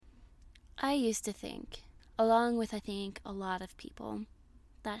I used to think, along with I think a lot of people,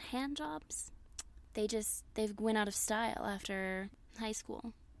 that hand jobs, they've went out of style after high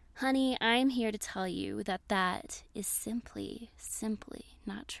school. Honey, I'm here to tell you that that is simply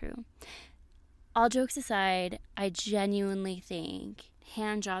not true. All jokes aside, I genuinely think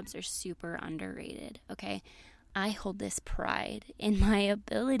hand jobs are super underrated, okay? I hold this pride in my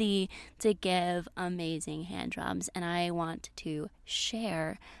ability to give amazing hand jobs, and I want to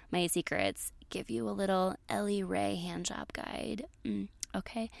share my secrets, give you a little Ellie Ray hand job guide.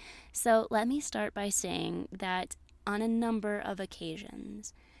 Okay? So let me start by saying that on a number of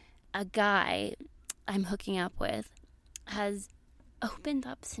occasions, a guy I'm hooking up with has opened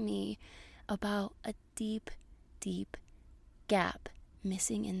up to me about a deep gap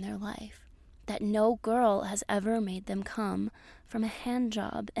missing in their life, that no girl has ever made them come from a hand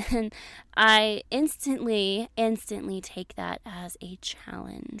job. And I instantly take that as a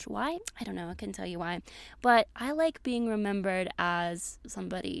challenge. Why? I don't know. I couldn't tell you why. But I like being remembered as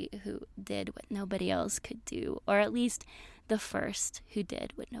somebody who did what nobody else could do, or at least the first who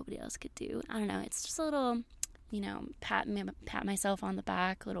did what nobody else could do. I don't know. It's just a little, pat myself on the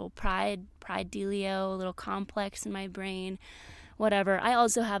back, a little pride dealio, a little complex in my brain, whatever. I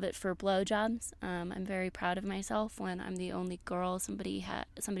also have it for blowjobs. I'm very proud of myself when I'm the only girl somebody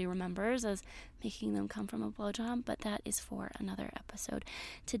remembers as making them come from a blowjob, but that is for another episode.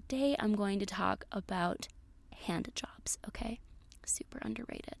 Today I'm going to talk about hand jobs, okay? Super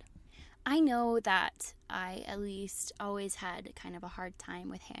underrated. I know that I at least always had kind of a hard time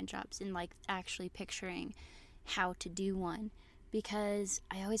with hand jobs and like actually picturing how to do one, because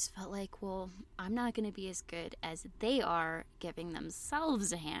I always felt like, well, I'm not going to be as good as they are giving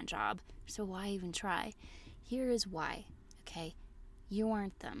themselves a hand job, so why even try? Here is why, okay? You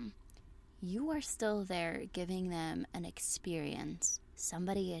aren't them. You are still there giving them an experience.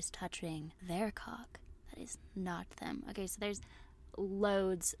 Somebody is touching their cock. That is not them. Okay, so there's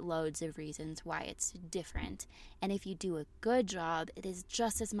loads of reasons why it's different. And if you do a good job, it is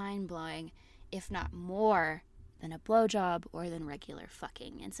just as mind-blowing, if not more, than a blowjob or than regular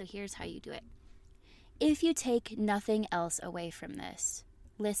fucking. And so here's how you do it. If you take nothing else away from this,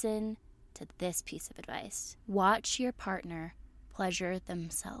 listen to this piece of advice. Watch your partner pleasure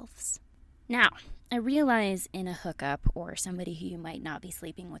themselves. Now, I realize in a hookup or somebody who you might not be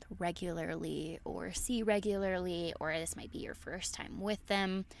sleeping with regularly or see regularly, or this might be your first time with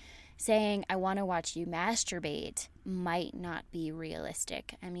them, saying, I want to watch you masturbate might not be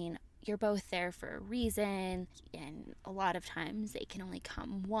realistic. I mean, you're both there for a reason, and a lot of times they can only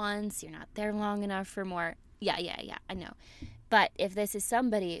come once. You're not there long enough for more. Yeah, I know. But if this is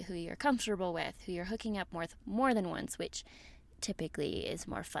somebody who you're comfortable with, who you're hooking up more than once, which typically is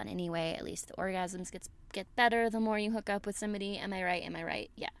more fun anyway, at least the orgasms get better the more you hook up with somebody. Am I right?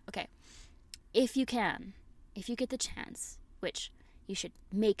 Yeah, okay. If you get the chance, which you should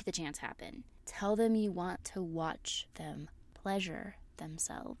make the chance happen, tell them you want to watch them pleasure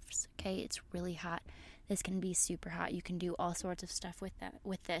themselves. Okay, it's really hot. This can be super hot. You can do all sorts of stuff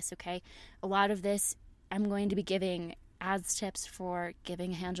with this. Okay, a lot of this I'm going to be giving as tips for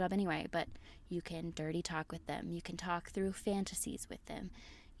giving a hand job anyway, but you can dirty talk with them. You can talk through fantasies with them.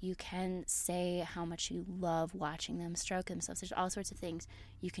 You can say how much you love watching them stroke themselves. There's all sorts of things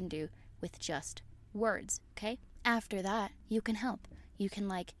you can do with just words. Okay, after that you can help. You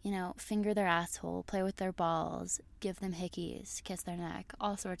can finger their asshole, play with their balls, give them hickeys, kiss their neck,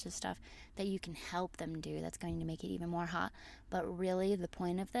 all sorts of stuff that you can help them do that's going to make it even more hot. But really the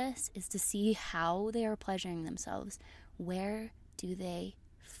point of this is to see how they are pleasuring themselves. Where do they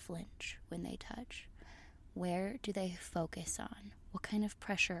flinch when they touch? Where do they focus on? What kind of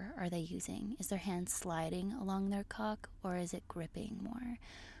pressure are they using? Is their hand sliding along their cock, or is it gripping more?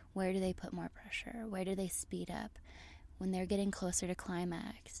 Where do they put more pressure? Where do they speed up? When they're getting closer to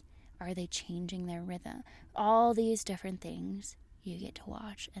climax, are they changing their rhythm? All these different things you get to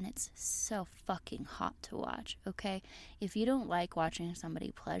watch, and it's so fucking hot to watch, okay? If you don't like watching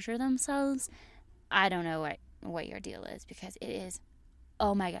somebody pleasure themselves, I don't know what your deal is, because it is,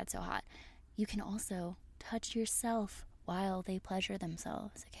 oh my God, so hot. You can also touch yourself while they pleasure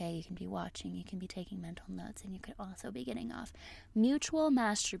themselves, okay? You can be watching, you can be taking mental notes, and you could also be getting off. Mutual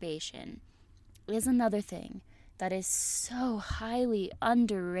masturbation is another thing that is so highly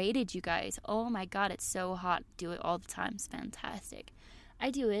underrated, you guys. Oh my God, it's so hot. Do it all the time. It's fantastic.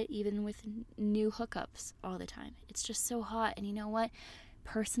 I do it even with new hookups all the time. It's just so hot. And you know what?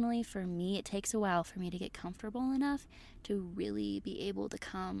 Personally, for me, it takes a while for me to get comfortable enough to really be able to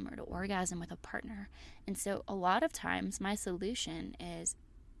come or to orgasm with a partner. And so a lot of times my solution is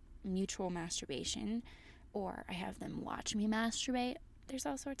mutual masturbation, or I have them watch me masturbate. There's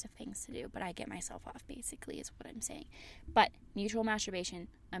all sorts of things to do, but I get myself off, basically, is what I'm saying. But mutual masturbation,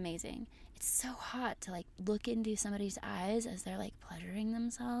 amazing. It's so hot to, like, look into somebody's eyes as they're, like, pleasuring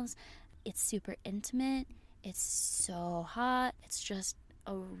themselves. It's super intimate. It's so hot. It's just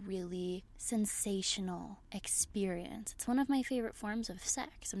a really sensational experience. It's one of my favorite forms of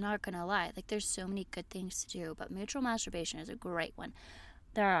sex. I'm not gonna lie. Like, there's so many good things to do, but mutual masturbation is a great one.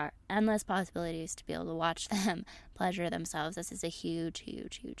 There are endless possibilities to be able to watch them pleasure themselves. This is a huge,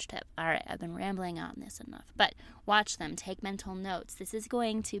 huge, huge tip. All right, I've been rambling on this enough, but watch them, take mental notes. This is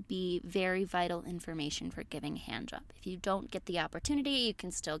going to be very vital information for giving a hand job. If you don't get the opportunity, you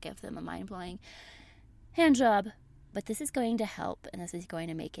can still give them a mind-blowing hand job, but this is going to help, and this is going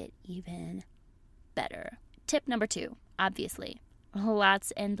to make it even better. Tip number 2, obviously,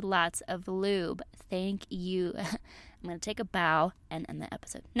 lots and lots of lube. Thank you. I'm going to take a bow and end the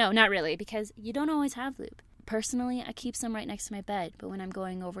episode. No, not really, because you don't always have lube. Personally, I keep some right next to my bed, but when I'm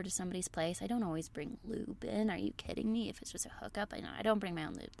going over to somebody's place, I don't always bring lube in. Are you kidding me? If it's just a hookup, I don't bring my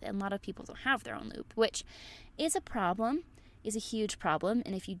own lube. A lot of people don't have their own lube, which is a problem, is a huge problem.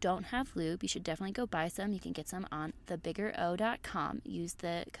 And if you don't have lube, you should definitely go buy some. You can get some on thebiggero.com. Use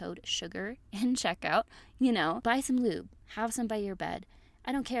the code SUGAR in checkout. Buy some lube. Have some by your bed.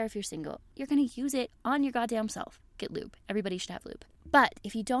 I don't care if you're single. You're going to use it on your goddamn self. Get lube. Everybody should have lube. But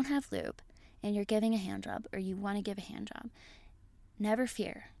if you don't have lube and you're giving a hand job or you want to give a hand job, never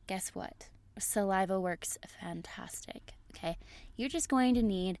fear. Guess what? Saliva works fantastic. Okay? You're just going to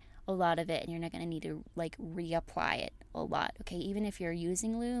need a lot of it, and you're not going to need to reapply it a lot. Okay? Even if you're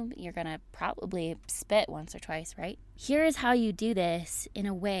using lube, you're going to probably spit once or twice, right? Here is how you do this in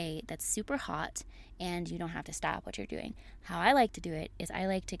a way that's super hot and you don't have to stop what you're doing. How I like to do it is I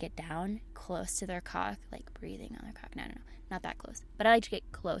like to get down close to their cock, like breathing on their cock. No, not that close. But I like to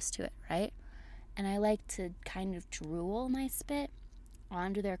get close to it, right? And I like to kind of drool my spit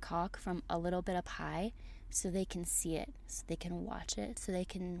onto their cock from a little bit up high so they can see it, so they can watch it, so they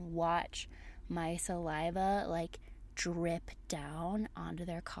can watch my saliva drip down onto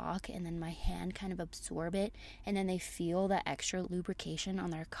their cock, and then my hand kind of absorb it, and then they feel that extra lubrication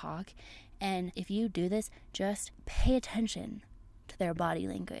on their cock. And if you do this, just pay attention to their body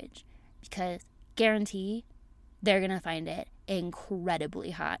language, because guarantee they're gonna find it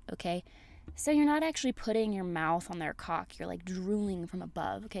incredibly hot. Okay, so you're not actually putting your mouth on their cock, you're drooling from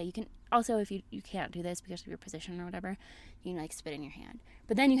above. Okay, you can also, if you can't do this because of your position or whatever, you can spit in your hand,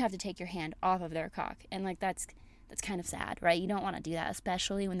 but then you have to take your hand off of their cock, and that's kind of sad, right? You don't want to do that,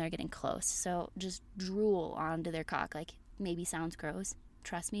 especially when they're getting close. So just drool onto their cock. Maybe sounds gross.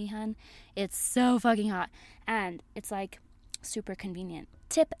 Trust me, hun. It's so fucking hot. And it's super convenient.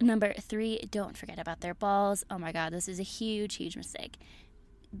 Tip number 3, don't forget about their balls. Oh my God, this is a huge, huge mistake.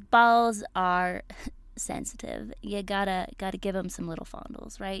 Balls are sensitive. You gotta give them some little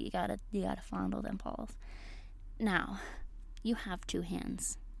fondles, right? You gotta fondle them balls. Now, you have 2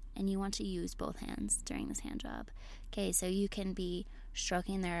 hands, and you want to use both hands during this hand job. Okay, so you can be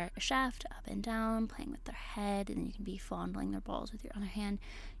stroking their shaft up and down, playing with their head, and you can be fondling their balls with your other hand.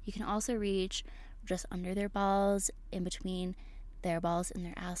 You can also reach just under their balls, in between their balls and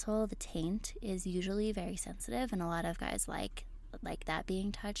their asshole. The taint is usually very sensitive, and a lot of guys like that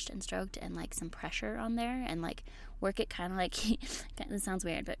being touched and stroked, and some pressure on there, and work it kind of this sounds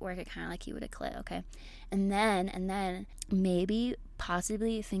weird, but work it kind of like you would a clit. Okay, and then maybe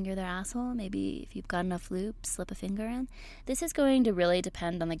possibly finger their asshole. Maybe if you've got enough lube, slip a finger in. This is going to really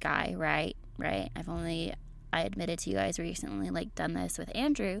depend on the guy, right? I admitted to you guys recently done this with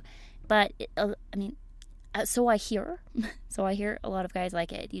Andrew, but so I hear a lot of guys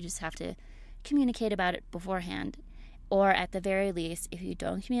like it. You just have to communicate about it beforehand. Or at the very least, if you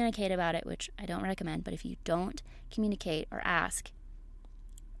don't communicate about it, which I don't recommend, but if you don't communicate or ask,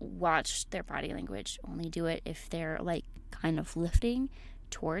 watch their body language. Only do it if they're kind of lifting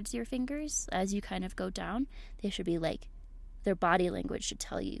towards your fingers as you kind of go down. They should be their body language should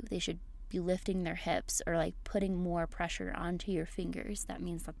tell you. They should be lifting their hips or putting more pressure onto your fingers. That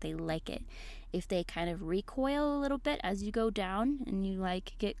means that they like it. If they kind of recoil a little bit as you go down and you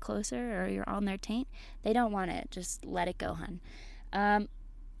get closer, or you're on their taint, they don't want it. Just let it go, hun. But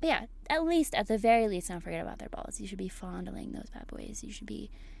yeah, at the very least, don't forget about their balls. You should be fondling those bad boys. You should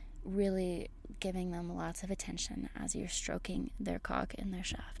be really giving them lots of attention as you're stroking their cock and their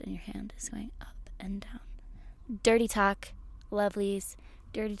shaft, and your hand is going up and down. Dirty talk, lovelies.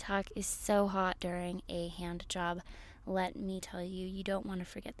 Dirty talk is so hot during a hand job. Let me tell you, you don't want to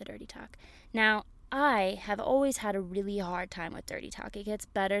forget the dirty talk. Now, I have always had a really hard time with dirty talk. It gets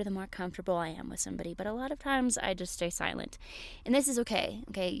better the more comfortable I am with somebody, but a lot of times I just stay silent. And this is okay.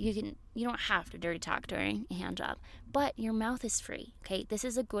 Okay, you don't have to dirty talk during a hand job, but your mouth is free. Okay, this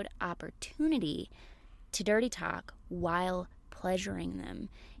is a good opportunity to dirty talk while pleasuring them.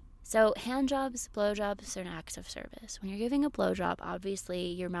 So hand jobs, blowjobs are acts of service. When you're giving a blowjob, obviously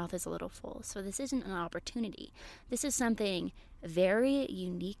your mouth is a little full. So this isn't an opportunity. This is something very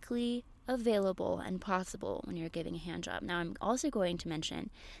uniquely available and possible when you're giving a hand job. Now, I'm also going to mention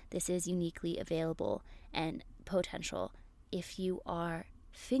this is uniquely available and potential if you are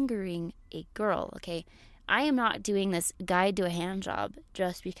fingering a girl, okay? I am not doing this guide to a hand job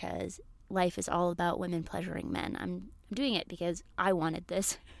just because life is all about women pleasuring men. I'm doing it because I wanted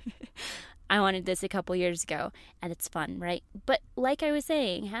this. I wanted this a couple years ago, and it's fun, right? But like I was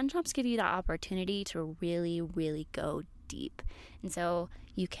saying, hand jobs give you the opportunity to really, really go deep. And so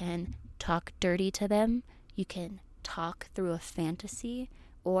you can talk dirty to them. You can talk through a fantasy.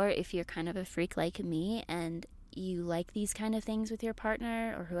 Or if you're kind of a freak like me and you like these kind of things with your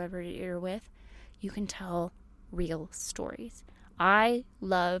partner or whoever you're with, you can tell real stories. I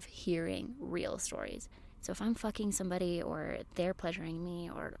love hearing real stories. So if I'm fucking somebody or they're pleasuring me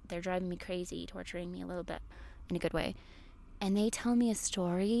or they're driving me crazy, torturing me a little bit in a good way, and they tell me a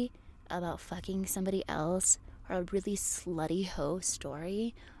story about fucking somebody else or a really slutty hoe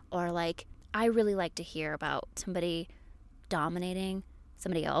story, or like I really like to hear about somebody dominating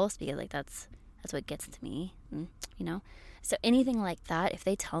somebody else because like that's what gets to me, you know? So anything like that, if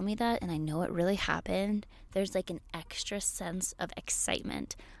they tell me that and I know it really happened, there's like an extra sense of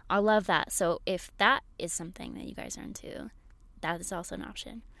excitement. I love that. So if that is something that you guys are into, that is also an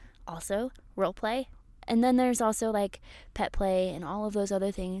option. Also, role play. And then there's also like pet play and all of those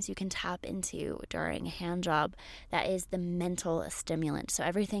other things you can tap into during a hand job. That is the mental stimulant. So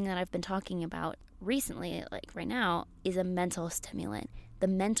everything that I've been talking about recently, like right now, is a mental stimulant. The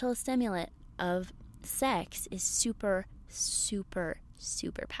mental stimulant of sex is super, super,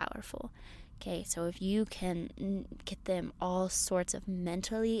 super powerful. Okay, so if you can get them all sorts of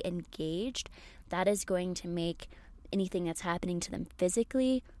mentally engaged, that is going to make anything that's happening to them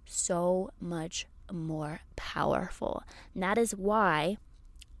physically so much more powerful. And that is why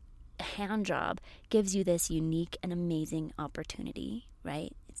a hand job gives you this unique and amazing opportunity,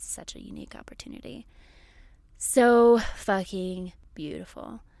 right? It's such a unique opportunity. So fucking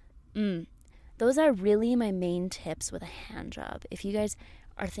beautiful. Those are really my main tips with a hand job. If you guys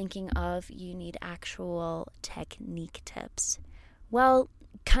are thinking of you need actual technique tips, well,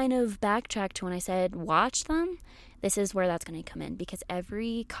 kind of backtrack to when I said watch them. This is where that's going to come in because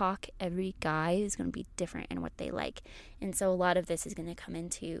every cock, every guy is going to be different in what they like. And so a lot of this is going to come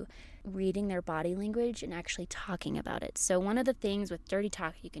into reading their body language and actually talking about it. So one of the things with dirty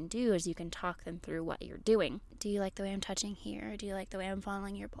talk you can do is you can talk them through what you're doing. Do you like the way I'm touching here? Do you like the way I'm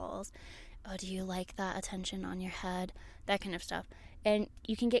fondling your balls? Oh, do you like that attention on your head? That kind of stuff. And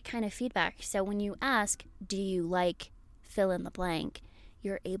you can get kind of feedback. So when you ask, do you like fill in the blank,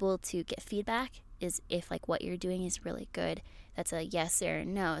 you're able to get feedback is if like what you're doing is really good. That's a yes or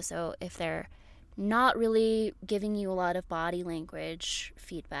no. So if they're not really giving you a lot of body language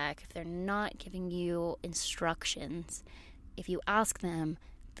feedback, if they're not giving you instructions, if you ask them,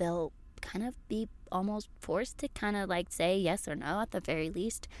 they'll kind of be almost forced to kind of like say yes or no at the very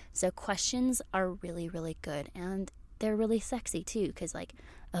least. So questions are really, really good. And they're really sexy too. Because like,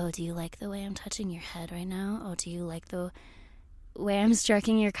 oh, do you like the way I'm touching your head right now? Oh, do you like the way I'm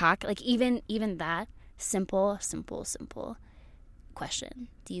stroking your cock? Like even that simple question.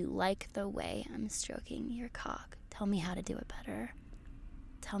 Do you like the way I'm stroking your cock? Tell me how to do it better.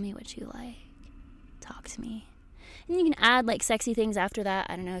 Tell me what you like. Talk to me. And you can add like sexy things after that.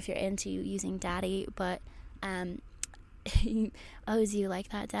 I don't know if you're into using daddy, but oh, do you like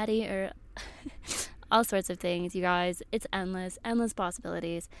that, daddy? Or all sorts of things, you guys. It's endless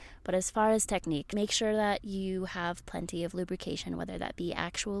possibilities. But as far as technique, make sure that you have plenty of lubrication, whether that be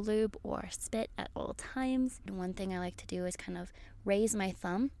actual lube or spit at all times. And one thing I like to do is kind of raise my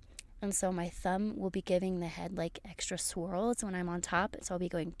thumb. And so my thumb will be giving the head like extra swirls when I'm on top. So I'll be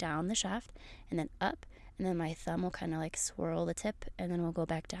going down the shaft and then up. And then my thumb will kind of like swirl the tip and then we'll go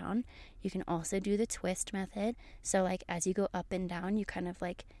back down. You can also do the twist method. So like as you go up and down, you kind of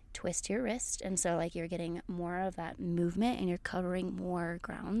like twist your wrist. And so like you're getting more of that movement and you're covering more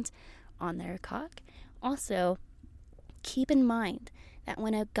ground on their cock. Also, keep in mind that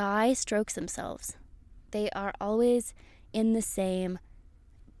when a guy strokes themselves, they are always in the same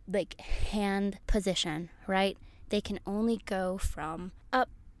like hand position, right? They can only go from up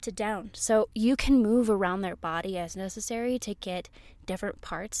to down. So you can move around their body as necessary to get different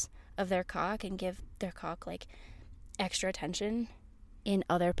parts of their cock and give their cock like extra attention in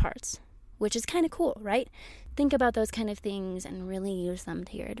other parts, which is kind of cool, right? Think about those kind of things and really use them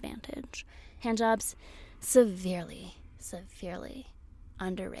to your advantage. Hand jobs, severely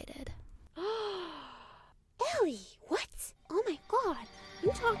underrated. Ellie, what? Oh my god,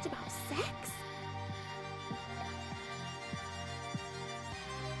 you talked about sex?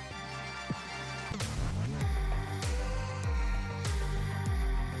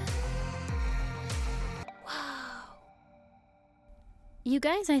 You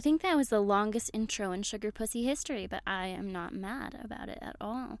guys, I think that was the longest intro in Sugar Pussy history, but I am not mad about it at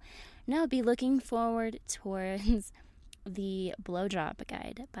all. Now be looking forward towards the blowjob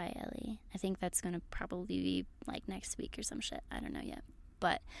guide by Ellie. I think that's going to probably be like next week or some shit. I don't know yet.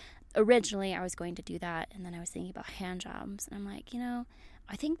 But originally I was going to do that, and then I was thinking about hand jobs, and I'm like,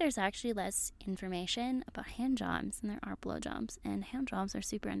 I think there's actually less information about hand jobs than there are blowjobs, and hand jobs are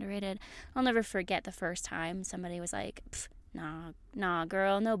super underrated. I'll never forget the first time somebody was like, nah,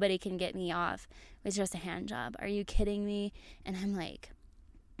 girl, nobody can get me off with just a hand job. Are you kidding me? And I'm like,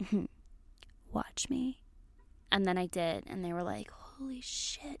 watch me. And then I did, and they were like, holy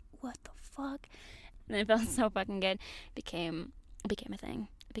shit, what the fuck? And it felt so fucking good. It became a thing.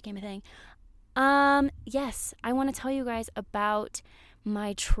 Yes, I want to tell you guys about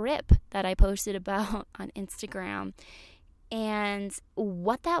my trip that I posted about on Instagram. And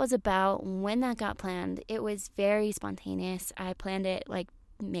what that was about, when that got planned, it was very spontaneous. I planned it like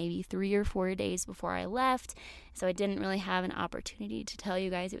maybe 3 or 4 days before I left, so I didn't really have an opportunity to tell you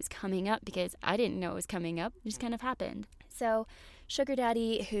guys it was coming up because I didn't know it was coming up. It just kind of happened. So Sugar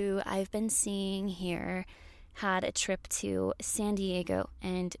Daddy, who I've been seeing here, had a trip to San Diego,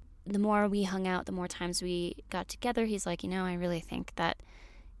 and the more we hung out, the more times we got together, he's like, I really think that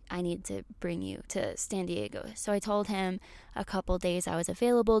I need to bring you to San Diego. So I told him a couple days I was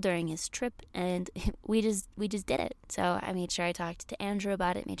available during his trip, and we just did it. So I made sure I talked to Andrew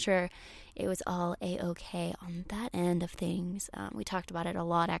about it, made sure it was all a-okay on that end of things. We talked about it a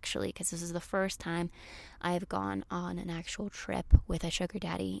lot, actually, because this is the first time I've gone on an actual trip with a sugar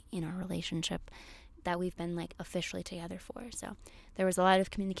daddy in our relationship that we've been like officially together for. So there was a lot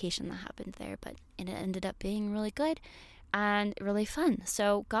of communication that happened there, but it ended up being really good and really fun.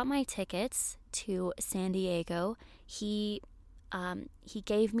 So got my tickets to San Diego. He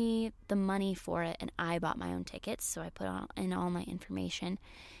gave me the money for it, and I bought my own tickets. So I put in all my information,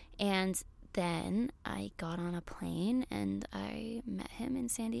 and then I got on a plane and I met him in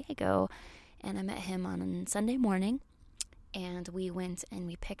San Diego. And I met him on Sunday morning, and we went and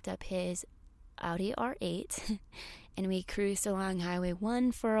we picked up his Audi R8 and we cruised along Highway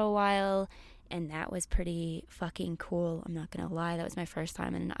 1 for a while. And that was pretty fucking cool. I'm not going to lie. That was my first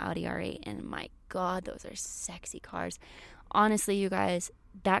time in an Audi R8. And my God, those are sexy cars. Honestly, you guys,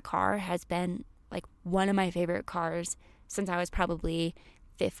 that car has been like one of my favorite cars since I was probably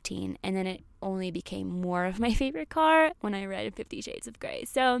 15. And then it only became more of my favorite car when I read 50 Shades of Grey.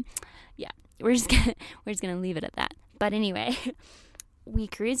 So yeah, we're just gonna leave it at that. But anyway, we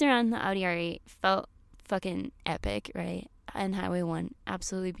cruised around the Audi R8. Felt fucking epic, right? And Highway 1,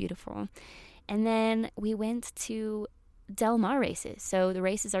 absolutely beautiful. And then we went to Del Mar races. So the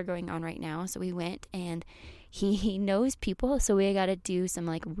races are going on right now. So we went, and he knows people. So we got to do some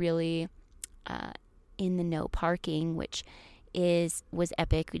like really in the know parking, which was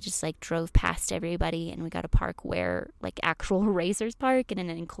epic. We just like drove past everybody, and we got to park where like actual racers park in an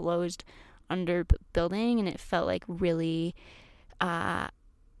enclosed under building. And it felt like really a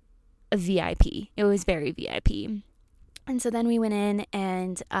VIP. It was very VIP. And so then we went in,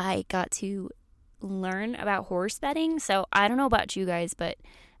 and I got to learn about horse betting. So I don't know about you guys, but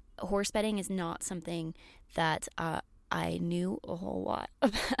horse betting is not something that I knew a whole lot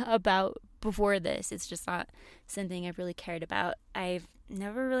about before this. It's just not something I've really cared about. I've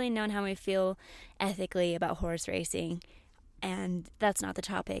never really known how I feel ethically about horse racing, and that's not the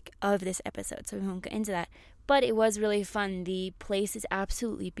topic of this episode, so we won't get into that. But it was really fun. The place is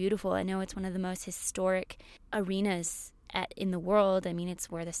absolutely beautiful. I know it's one of the most historic arenas in the world. I mean, it's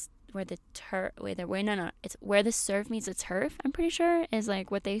it's where the surf meets the turf, I'm pretty sure, is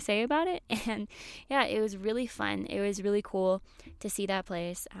like what they say about it. And yeah, it was really fun. It was really cool to see that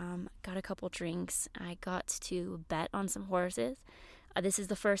place. Got a couple drinks. I got to bet on some horses. This is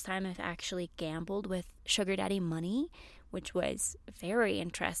the first time I've actually gambled with sugar daddy money, which was very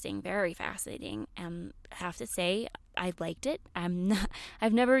interesting, very fascinating. I have to say, I liked it.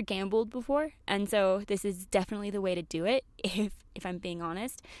 I've never gambled before, and so this is definitely the way to do it, if I'm being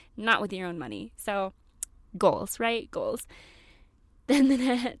honest. Not with your own money. So, goals, right? Goals. Then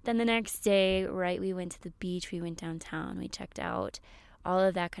the next day, right, we went to the beach. We went downtown. We checked out all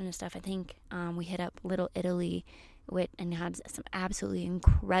of that kind of stuff. I think we hit up Little Italy and had some absolutely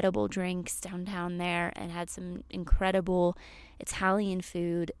incredible drinks downtown there, and had some incredible Italian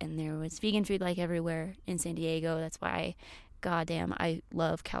food, and there was vegan food like everywhere in San Diego. That's why, goddamn, I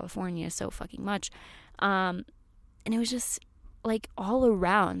love California so fucking much. And it was just like all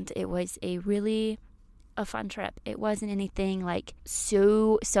around, it was a fun trip. It wasn't anything like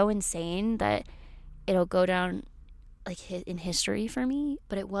so insane that it'll go down like in history for me,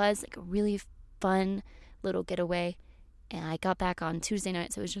 but it was like a really fun little getaway. And I got back on Tuesday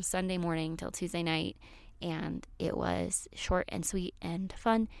night, so it was just Sunday morning till Tuesday night, and it was short and sweet and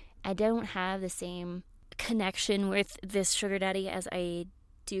fun. I don't have the same connection with this sugar daddy as I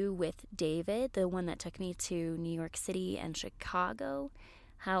do with David, the one that took me to New York City and Chicago.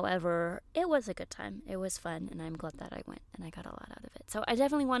 However, it was a good time. It was fun, and I'm glad that I went, and I got a lot out of it. So I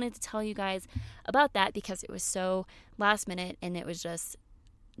definitely wanted to tell you guys about that because it was so last minute, and it was just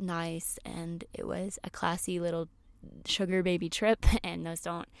nice, and it was a classy little sugar baby trip, and those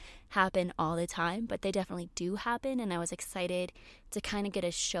don't happen all the time, but they definitely do happen, and I was excited to kind of get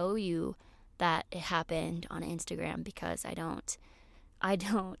to show you that it happened on Instagram because I don't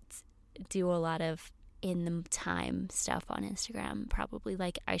do a lot of in the time stuff on Instagram, probably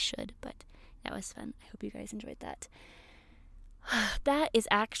like I should, but that was fun. I hope you guys enjoyed that. That is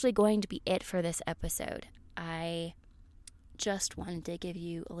actually going to be it for this episode. I just wanted to give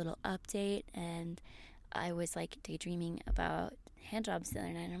you a little update, and I was like daydreaming about hand jobs the other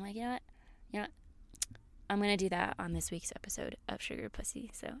night, and I'm like, you know what? I'm going to do that on this week's episode of Sugar Pussy.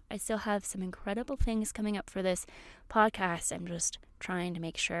 So I still have some incredible things coming up for this podcast. I'm just trying to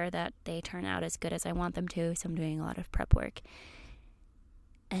make sure that they turn out as good as I want them to. So I'm doing a lot of prep work.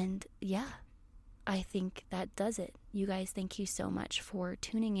 And yeah, I think that does it. You guys, thank you so much for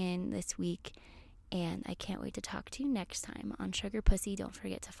tuning in this week. And I can't wait to talk to you next time on Sugar Pussy. Don't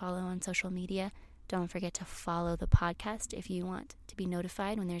forget to follow on social media. Don't forget to follow the podcast if you want to be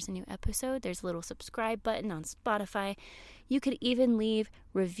notified when there's a new episode. There's a little subscribe button on Spotify. You could even leave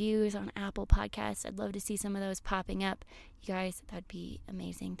reviews on Apple Podcasts. I'd love to see some of those popping up. You guys, that'd be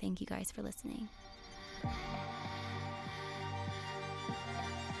amazing. Thank you guys for listening.